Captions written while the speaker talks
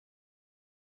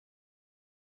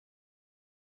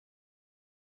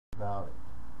about it.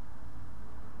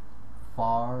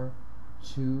 Far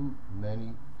too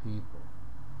many people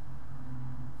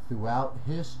throughout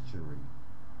history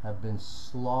have been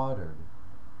slaughtered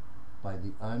by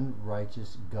the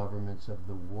unrighteous governments of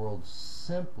the world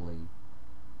simply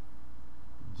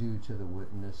due to the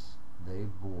witness they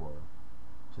bore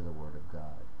to the Word of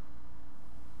God.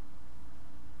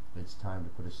 It's time to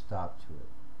put a stop to it.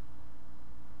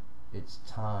 It's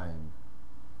time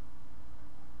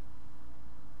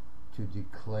to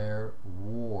declare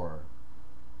war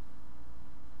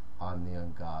on the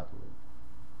ungodly.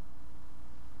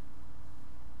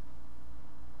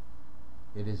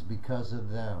 It is because of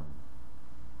them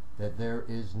that there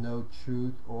is no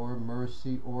truth or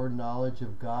mercy or knowledge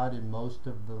of God in most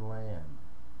of the land.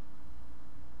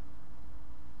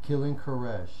 Killing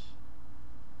Koresh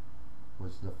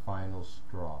was the final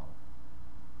straw,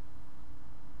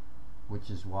 which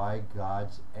is why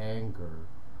God's anger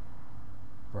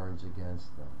burns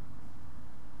against them.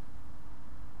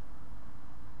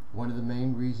 One of the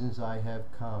main reasons I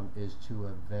have come is to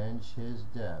avenge his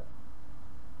death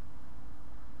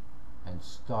and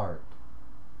start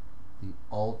the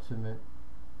ultimate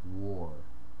war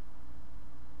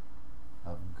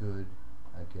of good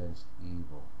against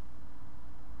evil,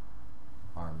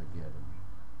 Armageddon.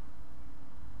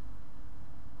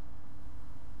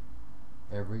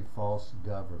 Every false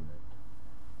government,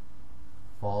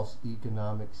 false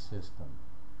economic system,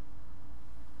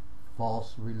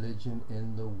 false religion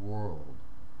in the world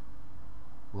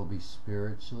will be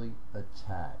spiritually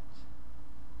attacked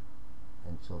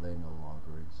until they no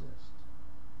longer exist.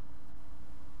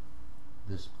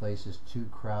 This place is too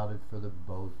crowded for the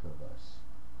both of us.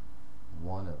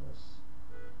 One of us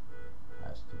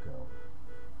has to go.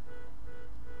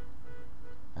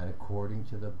 And according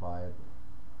to the Bible,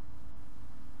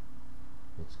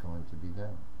 it's going to be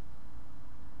them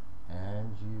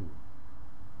and you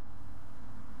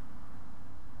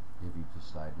if you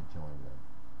decide to join them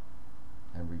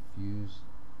and refuse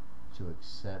to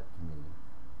accept me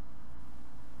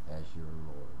as your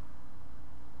Lord.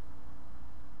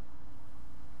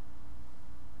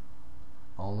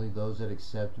 Only those that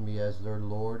accept me as their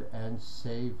Lord and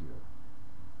Savior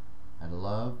and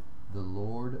love the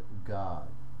Lord God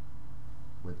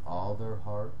with all their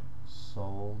heart,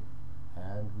 soul,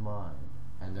 and mind,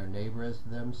 and their neighbor as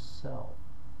themselves,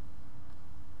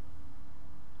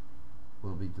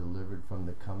 will be delivered from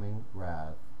the coming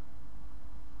wrath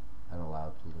and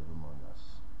allowed to live among us.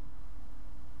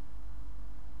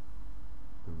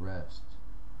 The rest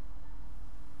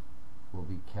will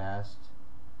be cast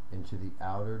into the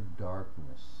outer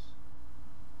darkness,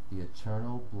 the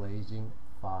eternal blazing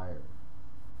fire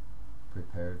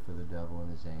prepared for the devil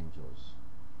and his angels,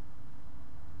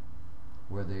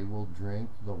 where they will drink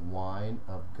the wine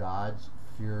of God's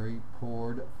fury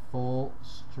poured full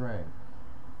strength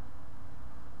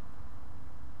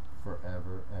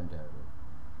forever and ever.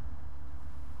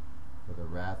 For the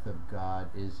wrath of God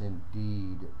is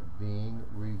indeed being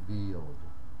revealed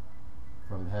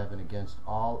from heaven against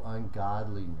all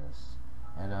ungodliness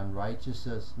and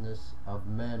unrighteousness of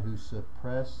men who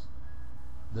suppress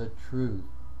the truth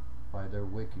by their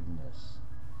wickedness.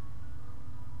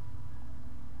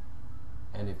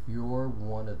 And if you're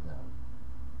one of them,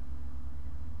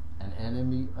 an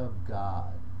enemy of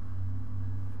God,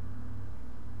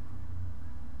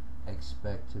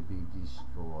 expect to be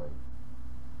destroyed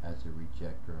as a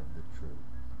rejecter of the truth.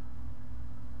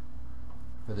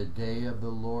 For the day of the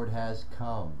Lord has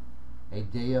come, a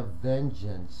day of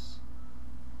vengeance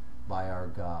by our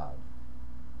God.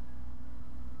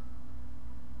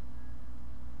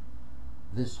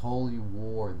 This holy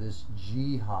war, this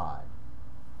jihad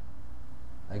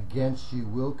against you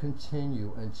will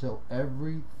continue until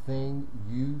everything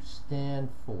you stand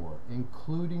for,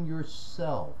 including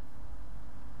yourself,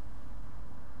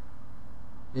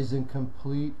 is in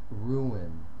complete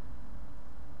ruin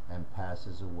and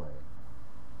passes away.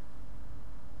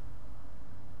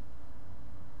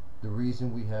 The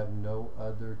reason we have no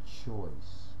other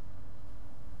choice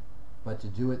but to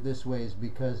do it this way is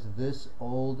because this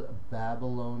old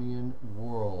Babylonian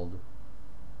world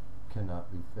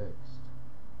cannot be fixed.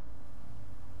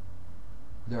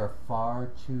 There are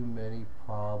far too many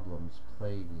problems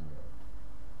plaguing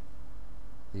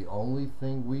it. The only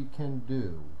thing we can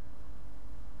do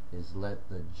is let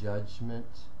the judgment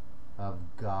of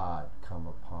God come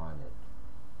upon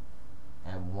it.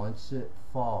 And once it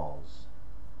falls,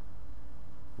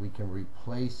 we can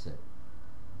replace it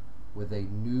with a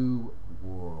new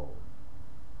world.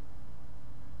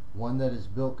 One that is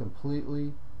built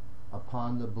completely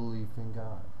upon the belief in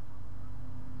God.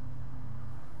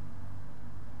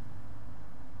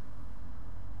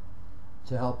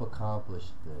 To help accomplish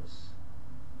this,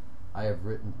 I have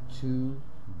written 2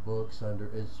 books under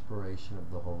inspiration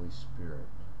of the Holy Spirit.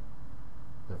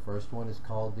 The first one is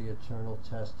called The Eternal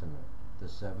Testament, the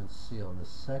 7th Seal, and the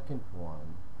second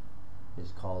one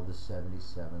is called The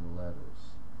 77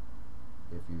 Letters.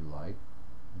 If you like,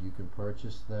 you can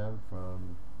purchase them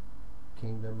from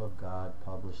Kingdom of God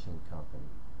Publishing Company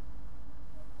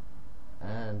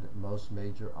and most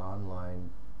major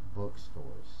online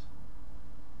bookstores.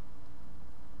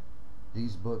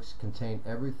 These books contain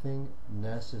everything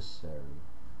necessary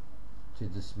to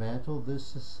dismantle this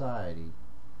society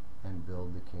and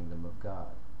build the kingdom of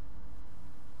God.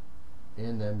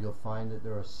 In them you'll find that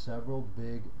there are several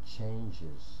big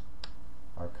changes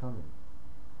are coming.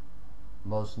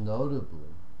 Most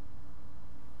notably,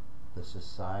 the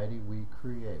society we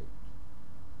create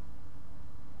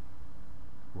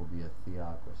will be a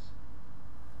theocracy,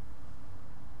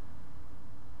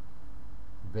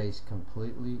 based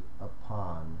completely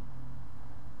upon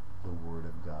the Word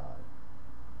of God.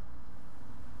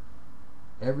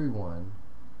 Everyone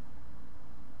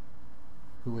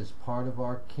who is part of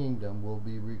our kingdom will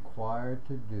be required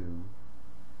to do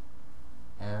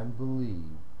and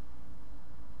believe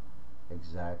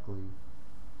exactly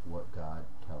what God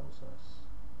tells us.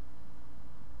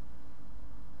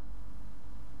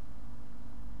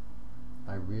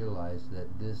 I realize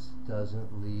that this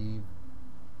doesn't leave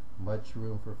much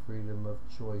room for freedom of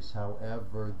choice.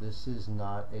 However, this is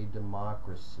not a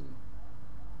democracy.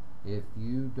 If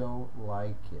you don't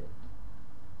like it,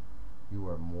 you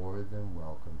are more than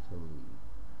welcome to leave.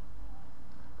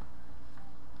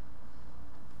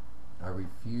 I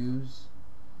refuse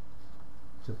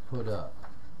to put up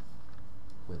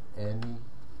with any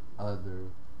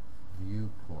other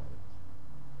viewpoint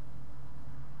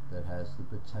that has the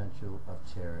potential of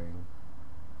tearing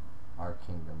our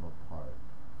kingdom apart.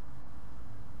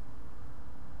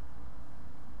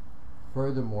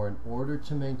 Furthermore, in order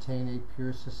to maintain a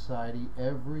pure society,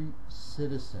 every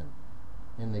citizen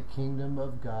in the kingdom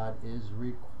of God is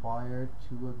required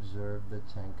to observe the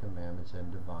 10 Commandments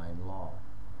and divine law.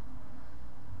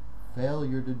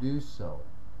 Failure to do so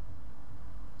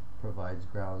provides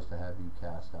grounds to have you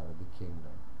cast out of the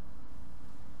kingdom.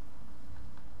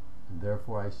 And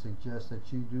therefore I suggest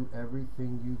that you do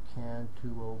everything you can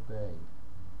to obey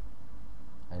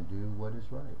and do what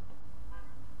is right,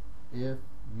 if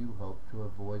you hope to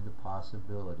avoid the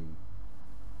possibility,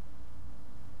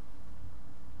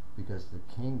 because the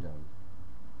kingdom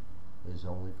is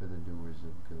only for the doers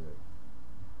of good.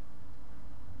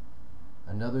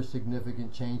 Another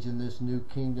significant change in this new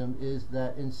kingdom is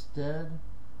that instead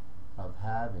of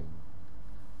having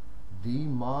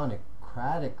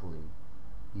democratically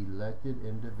elected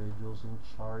individuals in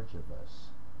charge of us,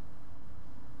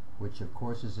 which of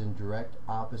course is in direct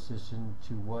opposition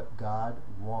to what God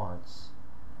wants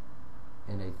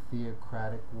in a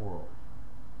theocratic world,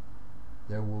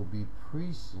 there will be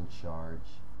priests in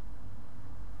charge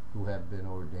who have been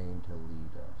ordained to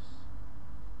lead us.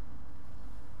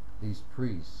 These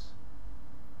priests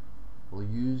will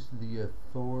use the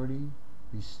authority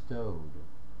bestowed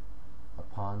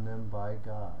upon them by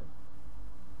God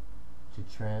to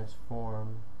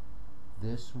transform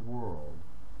this world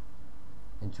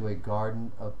into a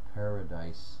garden of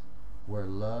paradise where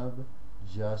love,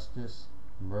 justice,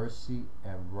 mercy,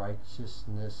 and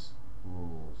righteousness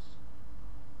rules.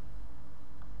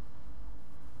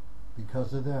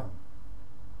 Because of them,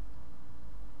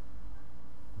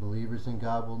 believers in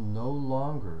God will no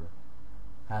longer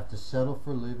have to settle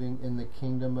for living in the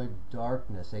kingdom of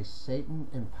darkness, a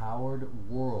Satan-empowered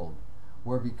world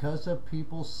where, because of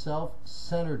people's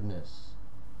self-centeredness,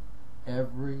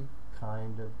 every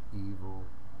kind of evil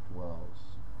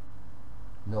dwells.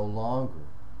 No longer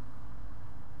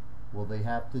will they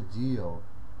have to deal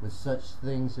with such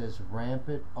things as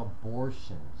rampant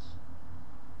abortions,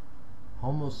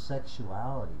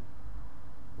 homosexuality,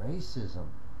 racism,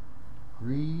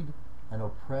 greed, and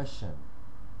oppression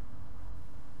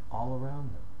all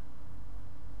around them.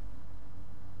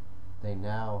 They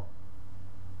now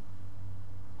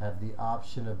have the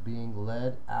option of being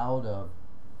led out of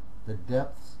the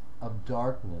depths of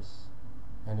darkness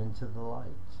and into the light.